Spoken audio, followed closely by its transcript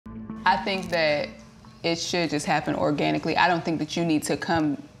I think that it should just happen organically. I don't think that you need to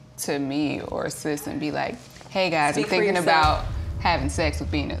come to me or sis and be like, hey guys, I'm thinking about having sex with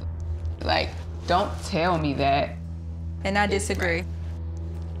Venus. Like, don't tell me that. And I disagree.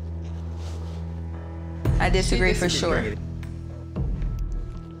 I disagree for sure.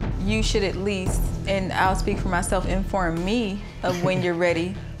 You should at least, and I'll speak for myself, inform me of when you're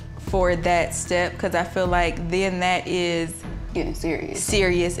ready for that step, because I feel like then that is getting serious.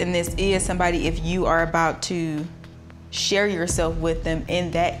 Serious, and this is somebody, if you are about to share yourself with them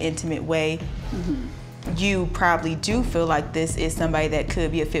in that intimate way, you probably do feel like this is somebody that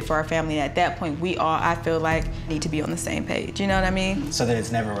could be a fit for our family. And at that point, we all, I feel like, need to be on the same page. You know what I mean? So that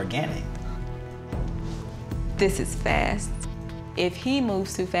it's never organic. This is fast. If he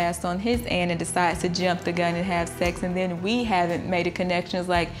moves too fast on his end and decides to jump the gun and have sex, and then we haven't made a connection, it's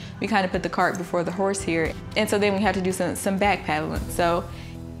like we kind of put the cart before the horse here. And so then we have to do some backpedaling. So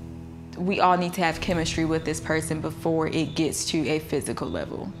we all need to have chemistry with this person before it gets to a physical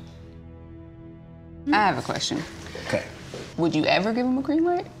level. I have a question. Okay. Would you ever give him a green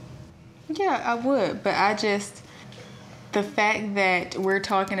light? Yeah, I would, but the fact that we're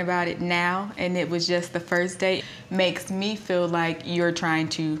talking about it now and it was just the first date makes me feel like you're trying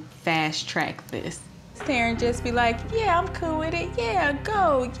to fast track this. Taryn, just be like, yeah, I'm cool with it. Yeah,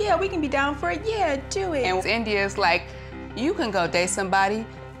 go. Yeah, we can be down for it. Yeah, do it. And India's like, you can go date somebody.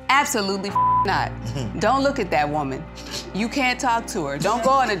 Absolutely not. Don't look at that woman. You can't talk to her. Don't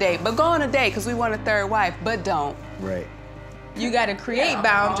go on a date, but go on a date because we want a third wife, but don't. Right. You got to create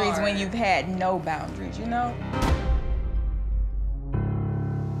boundaries when you've had no boundaries, you know?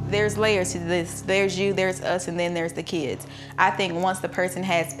 There's layers to this. There's you, there's us, and then there's the kids. I think once the person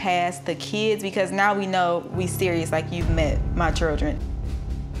has passed the kids, because now we know we serious, like you've met my children.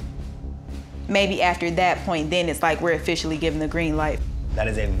 Maybe after that point, then it's like we're officially given the green light. That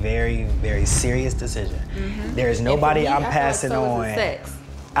is a very, very serious decision. There is nobody I'm passing on. Sex.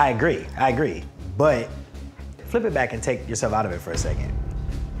 I agree. But flip it back and take yourself out of it for a second.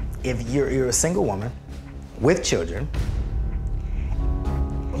 If you're a single woman with children,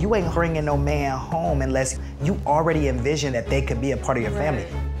 you ain't bringing no man home unless you already envision that they could be a part of your family.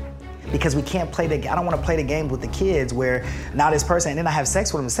 Because we can't play I don't want to play the game with the kids where now this person, and then I have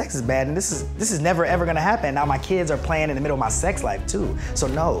sex with them, sex is bad, and this is never ever gonna happen. Now my kids are playing in the middle of my sex life too. So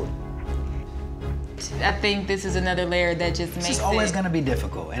no. I think this is another layer that just makes it. It's always gonna be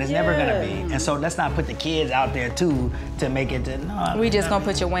difficult, and it's never gonna be. And so let's not put the kids out there too to make it to, no. We just gonna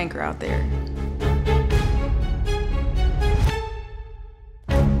put your wanker out there.